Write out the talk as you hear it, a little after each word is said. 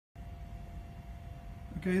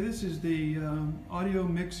Okay, this is the audio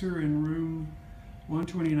mixer in room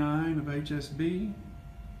 129 of HSB.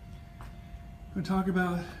 We'll talk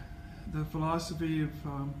about the philosophy of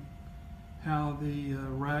how the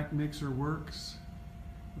rack mixer works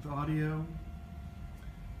with audio.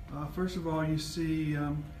 First of all, you see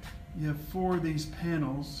you have 4 of these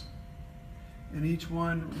panels, and each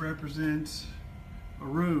one represents a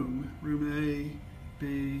room A,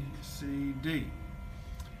 B, C, D.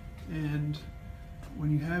 And when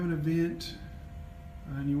you have an event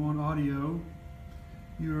and you want audio,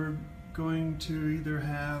 you're going to either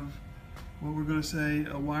have what we're going to say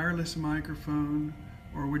a wireless microphone,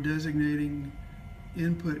 or we're designating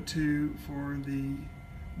input to for the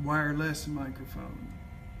wireless microphone.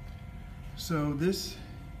 So this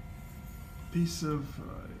piece of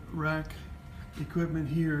rack equipment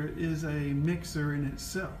here is a mixer in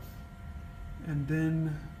itself, and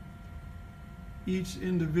then each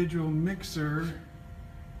individual mixer,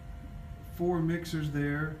 4 mixers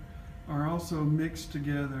there, are also mixed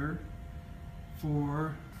together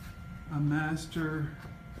for a master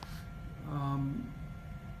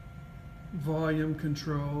volume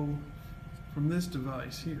control from this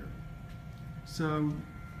device here. So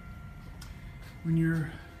when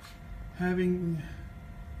you're having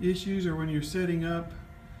issues, or when you're setting up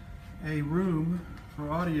a room for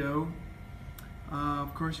audio,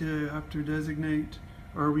 of course you have to designate,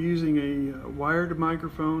 are we using a wired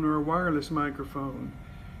microphone or a wireless microphone?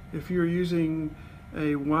 If you're using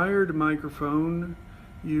a wired microphone,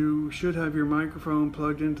 you should have your microphone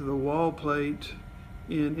plugged into the wall plate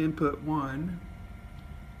in input 1.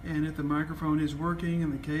 And if the microphone is working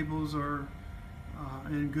and the cables are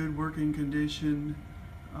in good working condition,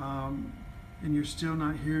 and you're still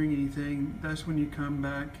not hearing anything, that's when you come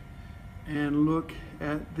back and look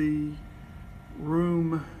at the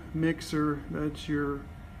room mixer that you're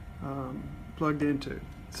plugged into.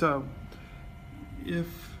 So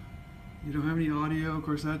if you don't have any audio, of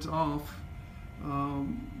course that's off.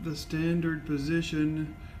 The standard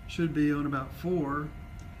position should be on about 4,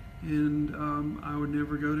 and I would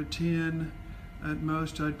never go to 10. At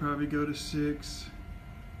most I'd probably go to 6,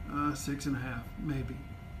 6.5 maybe.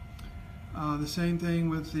 The same thing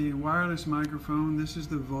with the wireless microphone. This is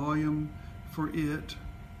the volume for it.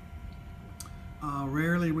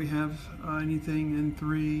 Rarely we have anything in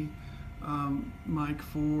 3. Mic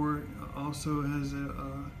 4 also has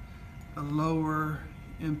a lower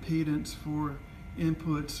impedance for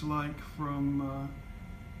inputs, like from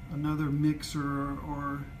another mixer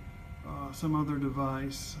or some other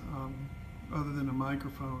device other than a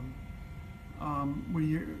microphone.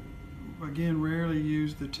 We again rarely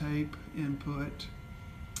use the tape input.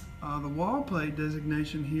 The wall plate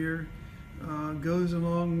designation here goes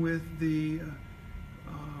along with the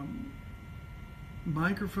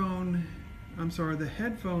the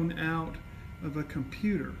headphone out of a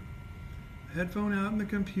computer. The headphone out in the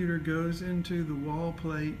computer goes into the wall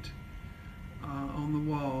plate on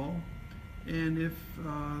the wall, and if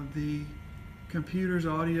the computer's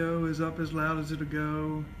audio is up as loud as it'll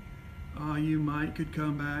go, you could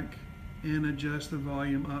come back and adjust the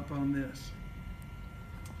volume up on this.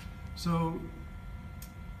 So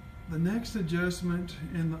the next adjustment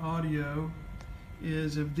in the audio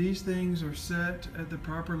is if these things are set at the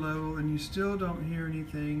proper level and you still don't hear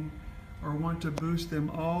anything, or want to boost them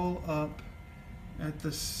all up at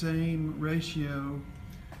the same ratio,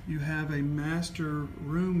 you have a master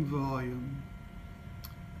room volume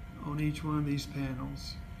on each one of these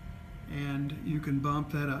panels, and you can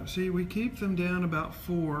bump that up. See, we keep them down about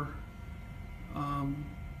 4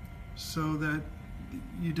 so that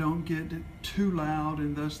you don't get it too loud,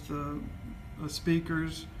 and thus the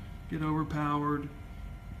speakers get overpowered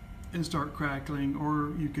and start crackling,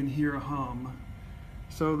 or you can hear a hum.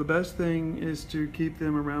 So the best thing is to keep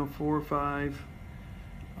them around 4 or 5,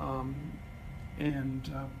 and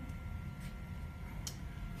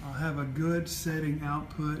I'll have a good setting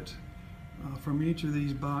output from each of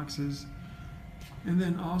these boxes. And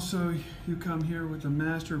then also you come here with the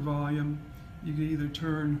master volume. You can either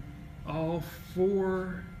turn all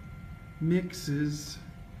 4 mixes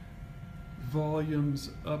volumes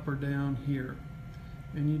up or down here,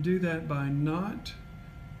 and you do that by not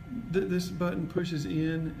this button pushes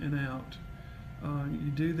in and out.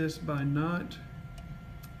 You do this by not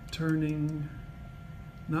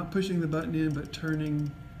pushing the button in, but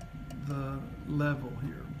turning the level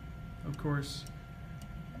here. Of course,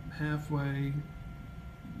 halfway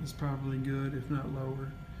is probably good, if not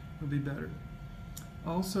lower, it'll be better.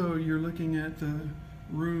 Also, you're looking at the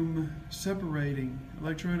room separating,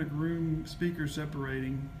 electronic room speaker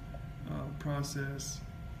separating process.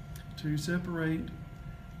 To separate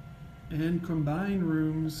and combine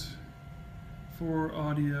rooms for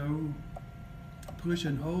audio, push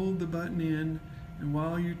and hold the button in, and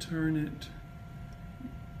while you turn it,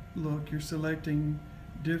 look, you're selecting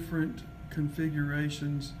different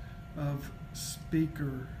configurations of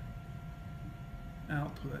speaker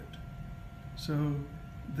output. So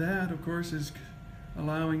that, of course, is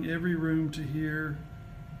allowing every room to hear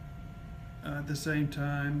at the same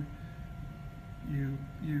time. You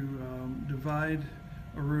divide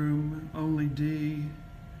a room, only D,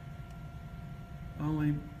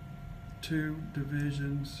 only 2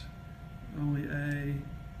 divisions, only A,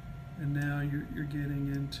 and now you're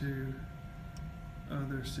getting into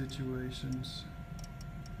other situations.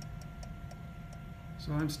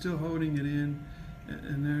 So I'm still holding it in,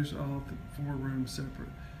 and there's all 4 rooms separate.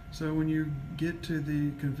 So when you get to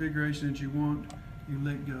the configuration that you want, you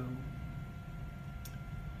let go.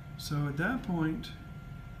 So at that point,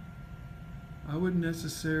 I wouldn't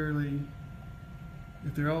necessarily,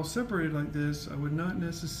 if they're all separated like this, I would not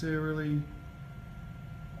necessarily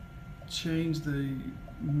change the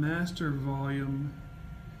master volume,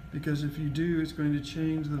 because if you do, it's going to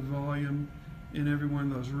change the volume in every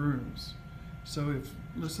one of those rooms. So if,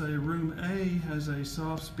 let's say, room A has a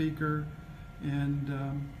soft speaker and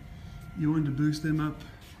you wanted to boost them up,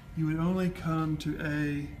 you would only come to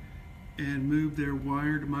A and move their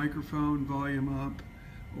wired microphone volume up,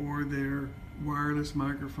 or their wireless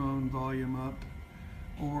microphone volume up,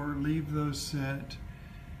 or leave those set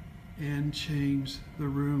and change the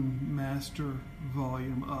room master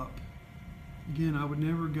volume up. Again, I would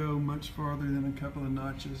never go much farther than a couple of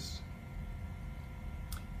notches.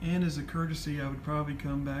 And as a courtesy, I would probably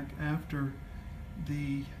come back after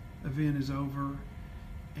the event is over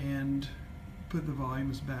and put the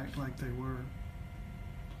volumes back like they were.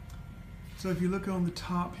 So if you look on the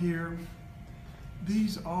top here,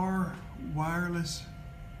 these are wireless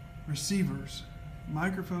receivers.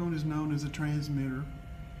 Microphone is known as a transmitter,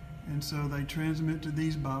 and so they transmit to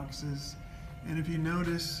these boxes. And if you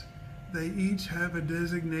notice, they each have a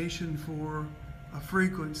designation for a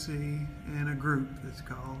frequency and a group, it's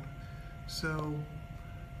called. So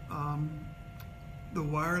the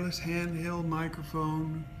wireless handheld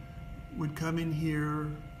microphone would come in here.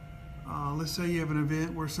 Let's say you have an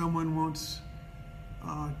event where someone wants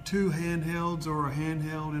 2 handhelds or a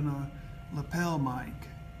handheld and a lapel mic.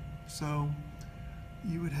 So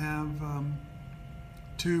you would have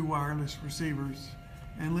 2 wireless receivers.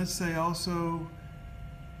 And let's say also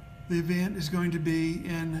the event is going to be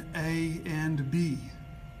in A and B.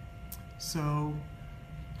 So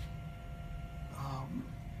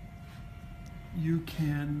you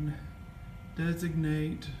can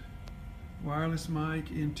designate wireless mic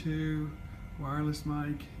in 2, wireless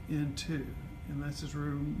mic in 2. And that's just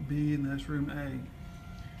room B and that's room A.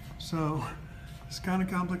 So it's kind of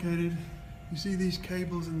complicated. You see these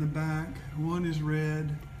cables in the back. One is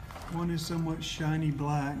red, one is somewhat shiny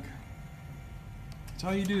black. So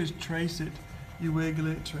all you do is trace it. You wiggle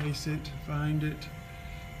it, trace it, find it.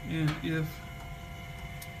 And if,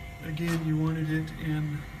 again, you wanted it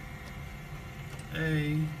in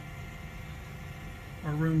A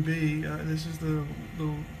or room B, this is the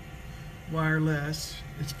wireless.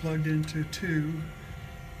 It's plugged into 2,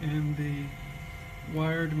 and the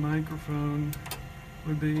wired microphone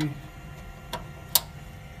would be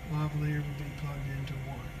lavalier would be plugged into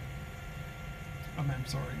 1. I'm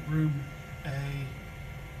sorry, room A,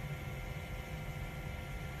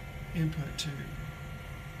 input 2,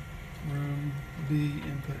 room B,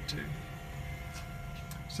 input 2.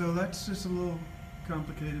 So that's just a little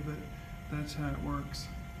complicated, but that's how it works.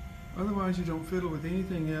 Otherwise, you don't fiddle with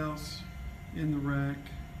anything else in the rack.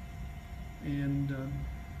 And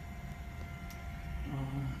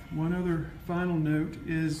one other final note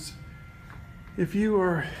is, if you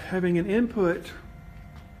are having an input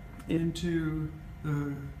into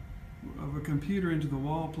of a computer into the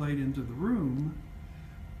wall plate into the room,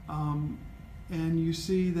 and you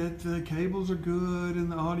see that the cables are good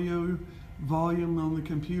and the audio volume on the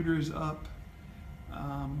computer is up,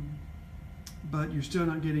 but you're still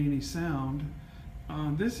not getting any sound.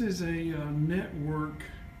 This is a network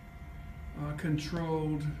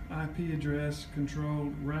controlled, IP address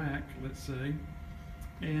controlled rack, let's say,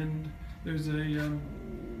 and there's a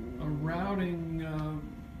routing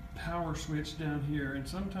power switch down here, and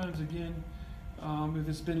sometimes, again, if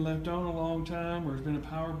it's been left on a long time or it's been a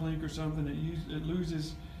power blink or something, it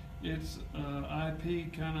loses its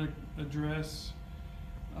IP kind of address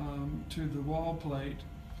to the wall plate.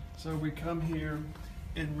 So we come here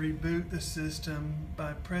and reboot the system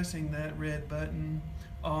by pressing that red button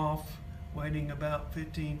off, waiting about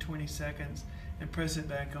 15-20 seconds, and press it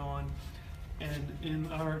back on. and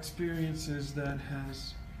in our experiences that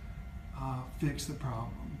has fixed the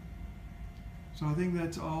problem. So I think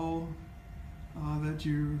that's all that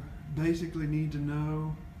you basically need to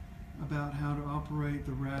know about how to operate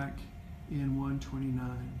the rack in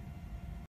 129.